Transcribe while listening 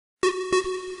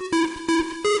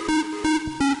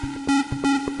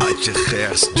Adje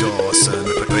Gers Johnson,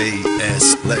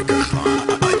 PS, lekker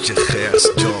gaan. Adje Gers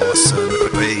Johnson,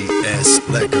 PS,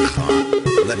 lekker gaan.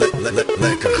 Lekker gaan.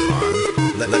 Lekker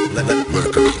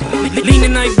gaan. Lean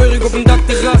in Iceberg op een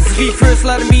dakterras. Reverse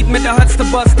laat een beat met de hardste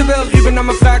bas. Terwijl Ruben naar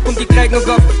me vraagt, komt die track nog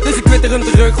af. Dus ik twitter hem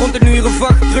terug, rond een uur of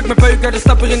 8. Druk mijn peuk uit de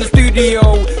stapper in de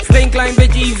studio. Steen klein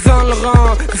beetje Yves Saint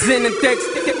Laurent. Zin en tekst,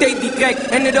 tape die track.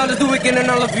 En dit alles doe ik in een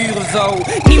half uur of zo.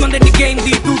 Niemand in de game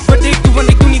die doet wat ik doe. Want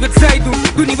ik doe niet wat zij doen,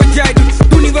 doe niet wat jij doet.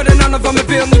 Doe niet wat een ander van me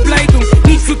wil, niet blij doen.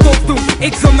 Niet zo tof doen,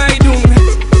 ik zal mij doen.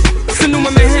 Ze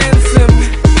noemen me handsome,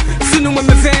 ze noemen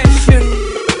me fashion.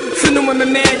 Ze noemen me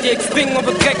magic, spring op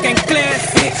het track en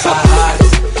classic. Ik ga hard,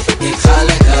 ik ga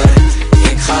lekker,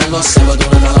 ik ga los en we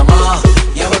doen het allemaal.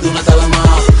 Ja, we doen het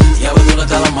allemaal, ja, we doen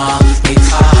het allemaal. Ik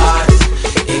ga hard,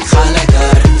 ik ga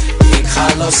lekker, ik ga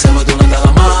los en we doen het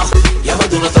allemaal. Ja, we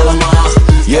doen het allemaal,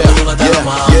 ja, we doen het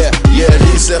allemaal.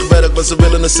 Die zegt werk, maar ze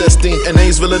willen een 16.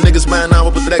 Ineens willen niggas mijn naam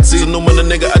op het rek zien. Ze noemen een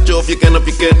nigga atje of je kent of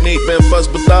je kent niet. Ben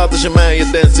vast betaald als je mij je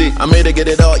tent ziet. I made it, get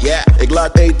it all, yeah. Ik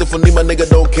laat eten voor niemand, nigga,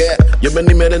 don't care. Je bent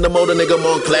niet meer in de mode, nigga,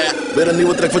 Montclair. Weer een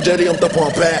nieuwe track voor Jerry om te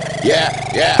pompen.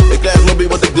 Yeah. Ik krijg lobby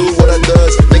wat ik doe, what I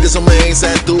does. Niggas om me heen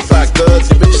zijn too vaak thugs.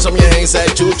 Die bitches om je heen zijn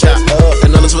chucha.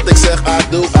 En alles wat ik zeg, I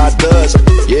do, I does.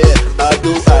 Yeah, I do,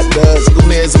 I does. Ik hoef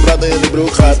niet eens te praten en die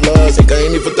broek gaat los. Ik kan je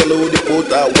niet vertellen hoe die poot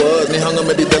I was. Niet hangen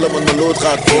met die dellen, want mijn lood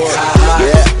gaat voor. Ik ga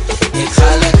hard, ik ga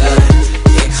lekker,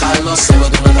 ik ga los en we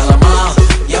doen het allemaal.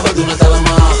 Ja, we doen het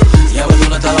allemaal, ja, we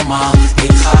doen het allemaal.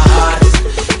 Ik ga hard,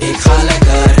 ik ga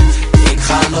lekker, ik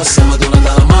ga los en we doen het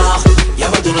allemaal. Ja,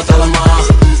 we doen het allemaal,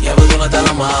 ja, we doen het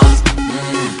allemaal.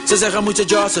 Ze zeggen moet je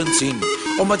Johnson zien,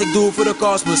 omdat ik doe voor de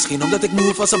cause misschien. Omdat ik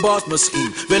move als een boss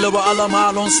misschien. Willen we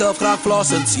allemaal onszelf graag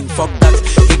flossend zien. Fuck dat,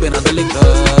 ik ben aan de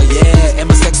linker, yeah. En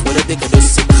mijn stacks worden dikker,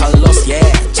 dus ik ga los, yeah.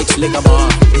 Chicks flikken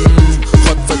maar,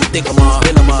 godverdikke maar.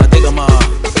 Willen maar, dikke maar.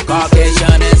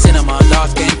 Caucasian en cinema, dark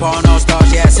skin, porno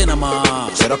stars, yeah, cinema.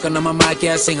 Ze rocken naar mijn mic,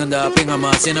 yeah, zingende, pingen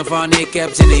maar. Zinnen van ik heb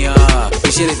zin in ja.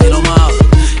 Die shit is niet normaal,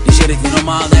 die shit is niet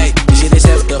normaal, nee. Die shit is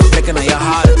heftig, trekken naar je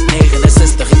haren.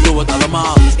 69, ik doe het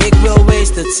allemaal. Ik wil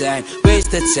wasted zijn.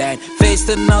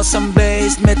 Feesten als een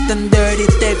beest met een dirty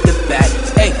tape erbij.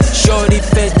 Hey, shorty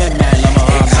face met mij, laat me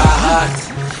hangen. Ik ga hard,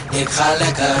 ik ga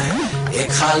lekker,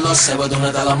 ik ga los en we doen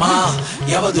het allemaal.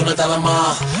 Ja, we doen het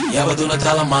allemaal, ja, we doen het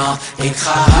allemaal. Ik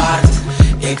ga hard,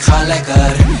 ik ga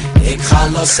lekker, ik ga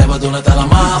los en we doen het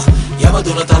allemaal. Ja, we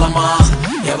doen het allemaal,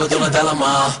 ja, we doen het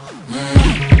allemaal.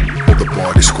 The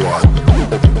party squad,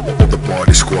 the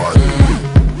party squad,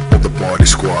 the party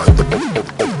squad,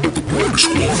 the party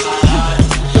squad,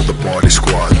 the party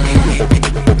squad,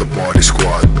 the party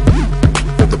squad,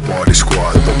 the party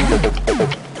squad.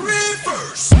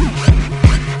 Reverse.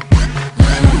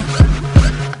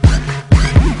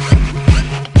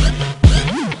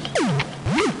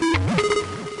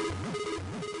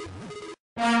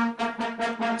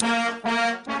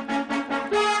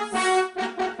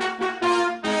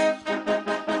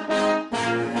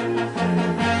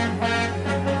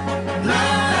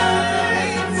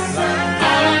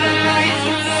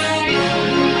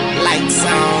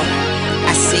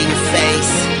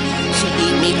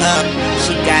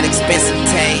 She got expensive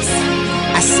taste.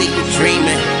 I see you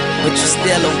dreaming, but you're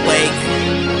still awake.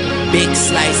 Big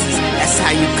slices, that's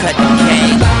how you cut the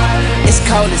cake. It's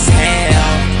cold as hell,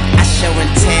 I show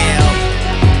and tell.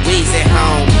 We's at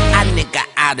home, I nigga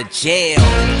out of jail.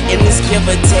 In this give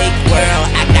or take world,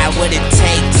 I got what it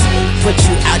takes. Put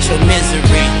you out your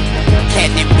misery,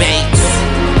 can't debate.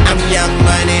 I'm young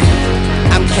money,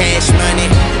 I'm cash money.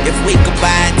 If we could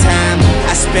buy time,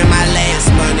 I spend my last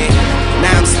money.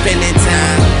 Now I'm spending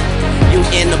time, you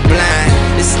in the blind.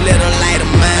 This little light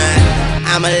of mine,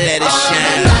 I'ma let it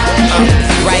shine.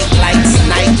 Bright lights,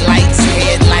 night lights,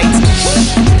 headlights.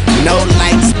 No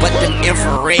lights but them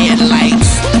infrared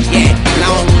lights. Yeah,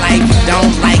 long life,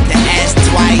 don't like to ask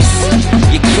twice.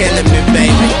 You're killing me,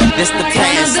 baby, this the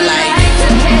past life.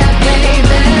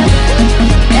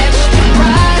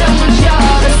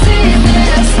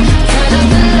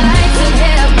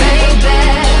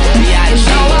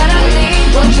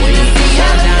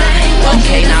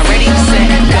 Okay, now ready, set,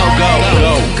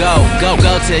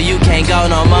 go till you can't go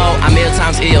no more. I'm ill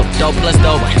times ill, dope plus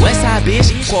dope. Westside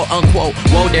bitch, quote unquote.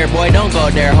 Whoa there boy, don't go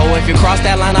there, ho. If you cross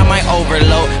that line, I might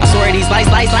overload. I swear these lights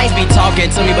be talking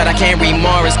to me, but I can't read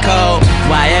Morse code.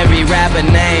 Why every rapper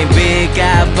named Big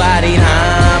got body,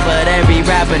 huh? But every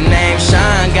rapper named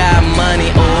Sean got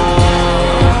money,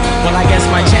 ooh. Well, I guess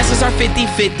my chances are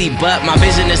 50-50, but my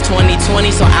vision is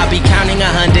 20-20, so I'll be counting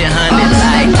 100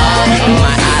 like, oh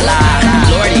my Allah.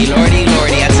 Lordy,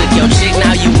 I took your chick,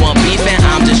 now you want beef, and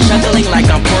I'm just chuckling like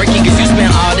I'm Porky, cause you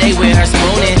spent all day with her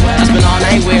spooning. I spent all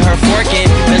night with her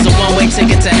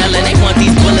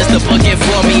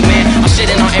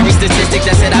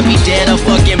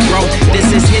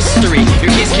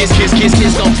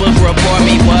report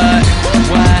me, what?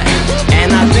 And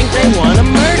I think they wanna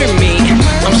murder me.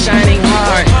 I'm shining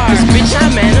hard, cause bitch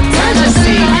I'm an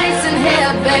emergency.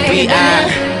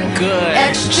 B.I. good,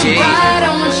 extra bright,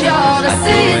 I want y'all to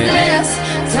see this.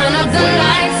 Turn up the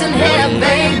lights in here,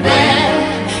 baby.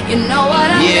 You know what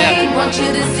I need, want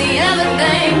you to see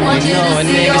everything. Want you to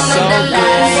see all of the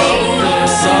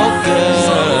lights. So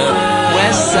good,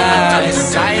 West Side,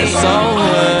 so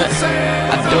good.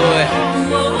 I do it.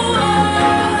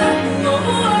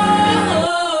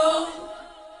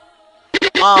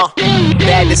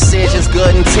 Bad decisions,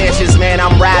 good intentions, man,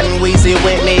 I'm riding Weezy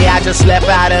with me. I just left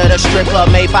out of the strip club,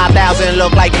 made 5,000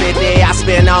 look like 50. I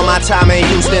spend all my time in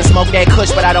Houston, smoke that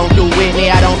kush, but I don't do Whitney,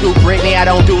 I don't do Britney, I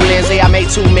don't do Lindsay. I made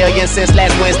 2 million since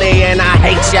last Wednesday, and I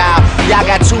hate y'all. Y'all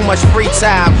got too much free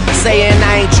time, saying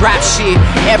I ain't drop shit,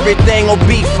 everything will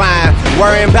be fine.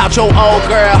 Worrying about your old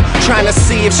girl, trying to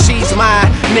see if she's mine.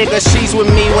 Nigga, she's with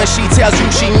me when she tells you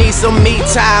she needs some me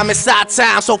time. It's our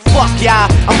time, so fuck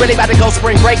y'all. I'm really about to go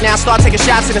spring break now, start taking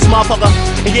shots in this motherfucker.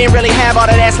 And you ain't really have all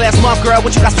that ass last month, girl.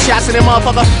 What you got some shots in this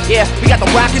motherfucker? Yeah, we got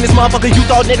the rock in this motherfucker. You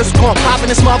thought niggas was gon' pop in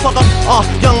this motherfucker?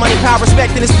 Young money, power,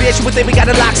 respect in this bitch. You would think we got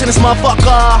the locks in this motherfucker.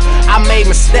 I made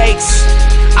mistakes,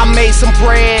 I made some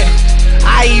bread,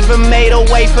 I even made a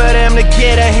way for them to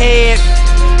get ahead.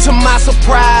 To my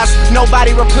surprise,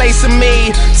 nobody replacing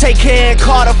me. Take care and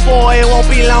Carter 4, it won't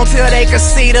be long till they can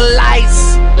see the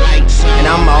lights. And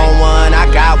I'm on one, I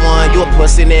got one. You a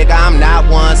pussy nigga, I'm not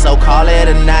one. So call it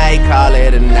a night, call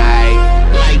it a night.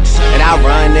 And I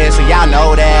run this, and y'all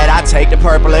know that. I take the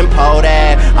purple and pour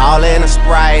that. All in a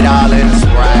Sprite, all in a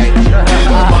Sprite.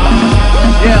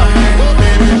 Yeah.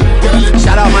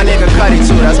 Shout out my nigga Cuddy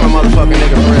too, that's my motherfucking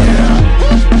nigga for real.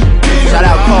 Shout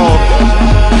out Cole.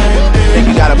 Think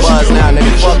you got a buzz now,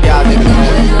 nigga. Fuck y'all niggas,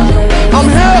 man. I'm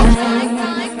here.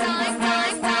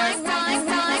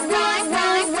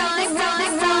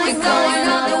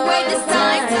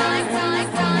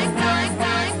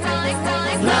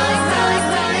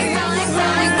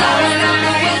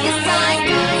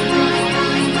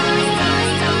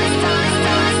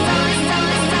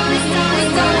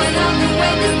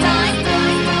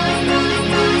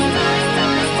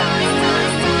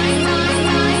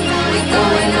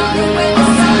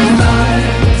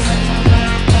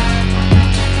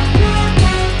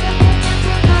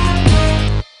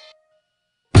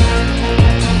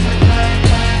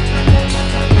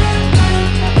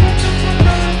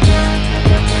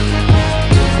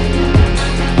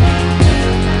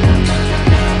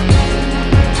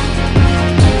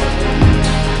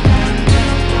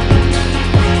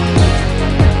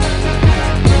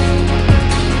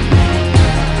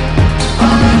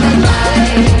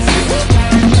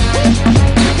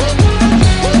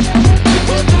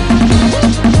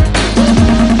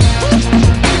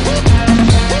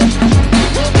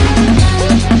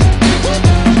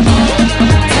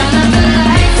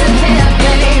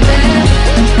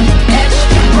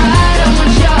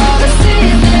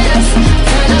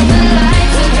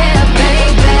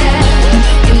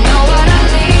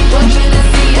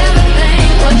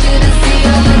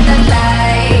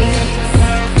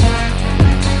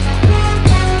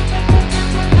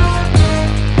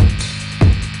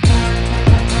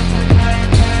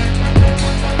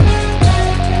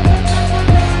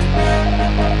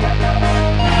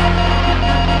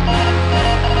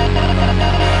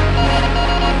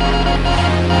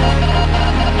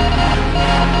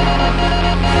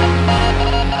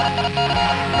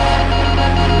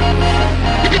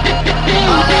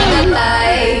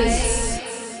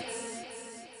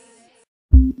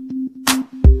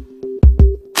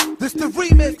 This the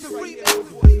remix.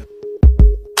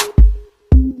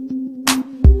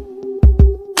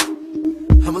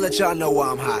 I'ma let y'all know why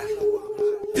I'm hot.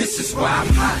 This is why I'm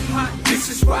hot. This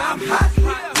is why I'm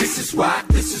hot. This is why.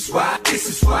 This is why. This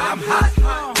is why I'm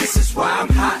hot. This is why I'm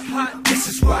hot. This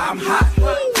is why I'm hot.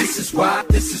 This is why.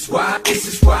 This is why. This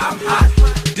is why I'm hot.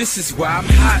 This is why I'm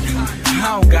hot.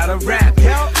 I don't gotta rap.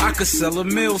 I could sell a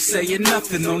mill saying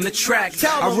nothing on the track.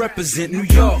 I represent New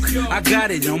York. I got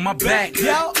it on my back.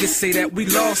 Can say that we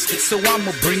lost it, so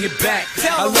I'ma bring it back.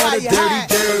 I love the dirty,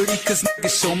 dirty, cause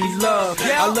niggas show me love.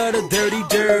 I love the dirty,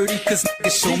 dirty, cause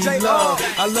niggas show me love.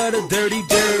 I love the dirty,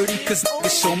 dirty, cause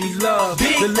niggas show me love.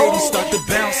 The ladies start to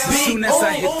bounce as soon as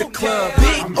I hit the club.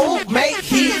 Big O make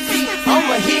hits, I'm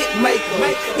a hit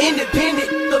maker. Independent,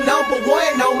 the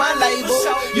 #1 on my label.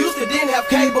 Used to didn't have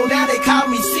cable, now they call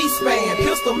me C-SPAN.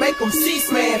 Pistol make them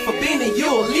C-SPAN for being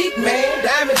you elite, man.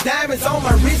 Diamonds, diamonds on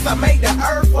my wrist, I make the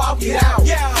earth walk it out.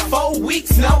 4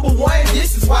 weeks, #1,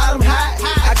 this is why I'm hot.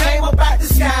 I came up out the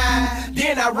sky,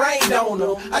 then I rained rained on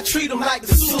them. I treat them like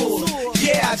the sewer.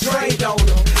 Yeah, I drained on them.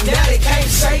 Now they can't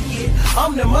shake it.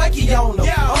 I'm the monkey on them.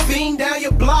 I'm beating down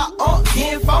your block,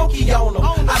 getting funky on them.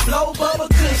 I blow bubble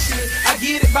cushion. I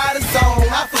get it by the zone.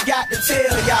 I forgot to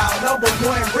tell y'all,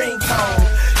 #1 ringtone.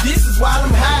 This is why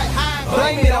I'm hot.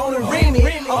 Blame it on the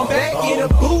remix. I'm back in the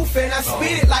booth and I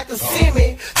spit it like a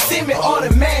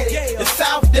semi-automatic. The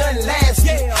South done last.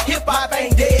 Hip hop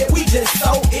ain't dead. We just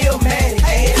so illmatic.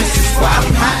 This is why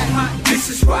I'm hot. This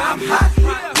is why I'm hot.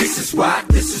 This is why.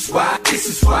 This is why. This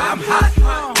is why I'm hot.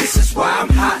 This is why I'm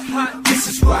hot. This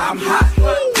is why I'm hot.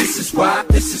 This is why.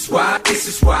 This is why. This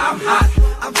is why I'm hot.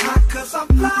 I'm hot 'cause I'm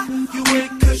fly. You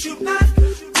ain't 'cause you not.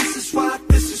 This is why.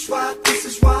 This is why. This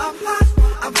is why I'm hot.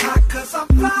 I'm hot 'cause I'm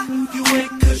fly. You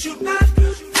ain't 'cause you not.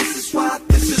 This is why.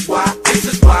 This is why. This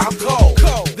is why I'm cold.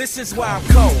 This is why I'm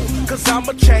cold, 'cause I'm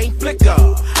a chain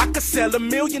flicker. I could sell $1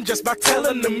 million just by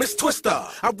telling them it's Twister.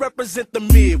 I represent the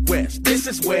Midwest, this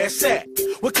is where it's at.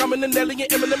 We're coming to Nelly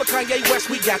and Eminem and Kanye West,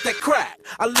 we got that crack.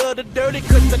 I love the dirty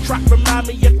 'cause the track remind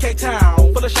me of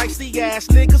K-Town. Full of shiesty ass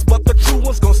niggas, but the true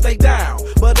ones gon' stay down.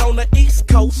 But on the East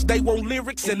Coast, they want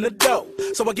lyrics in the dough.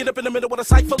 So I get up in the middle with a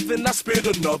cypher, then I spit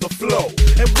another flow.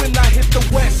 And when I hit the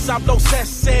West, I blow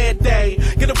sad day.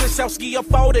 Get up with Southski or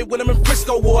 40 when I'm in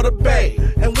Frisco or the Bay.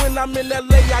 And when I'm in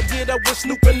LA, I get up with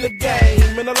Snoop in the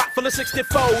game. In a lot full of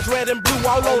 64s, red and blue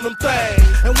all on them things.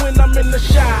 And when I'm in the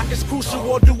shot, it's crucial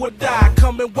or do or die.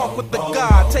 Come and walk with the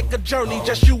God, take a journey,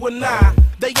 just you and I.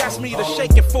 They asked me to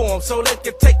shake it for them so they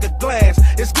can take a glance.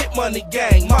 It's Get Money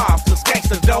Gang, mobsters,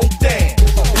 gangsters don't dance.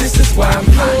 This is why I'm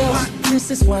hot.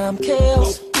 This is why I'm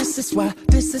Kales. This is why,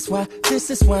 this is why, this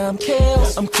is why I'm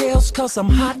Kales. I'm Kales 'cause I'm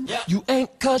hot. You ain't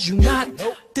 'cause you not.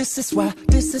 This is why,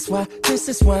 this is why, this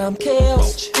is why I'm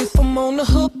Kales. If I'm on the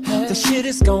hook, the shit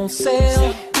is gon'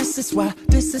 sell. This is why,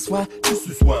 this is why, this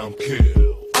is why I'm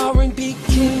Kales. R&B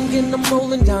king and I'm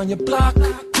rolling down your block.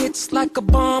 Hits like a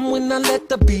bomb when I let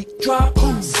the beat drop.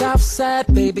 Southside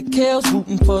baby Kales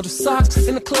rooting for the Sox.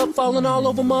 In the club falling all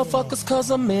over motherfuckers 'cause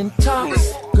I'm in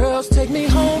tops. Girls take me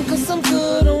home 'cause I'm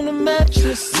good on the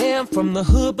mattress. Yeah, I'm from the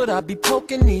hood but I be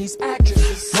poking these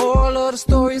actresses. Moral of the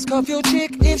story is cuff your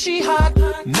chick if she hot.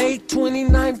 May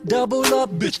 29th double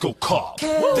up, bitch go cop.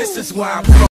 This is why I'm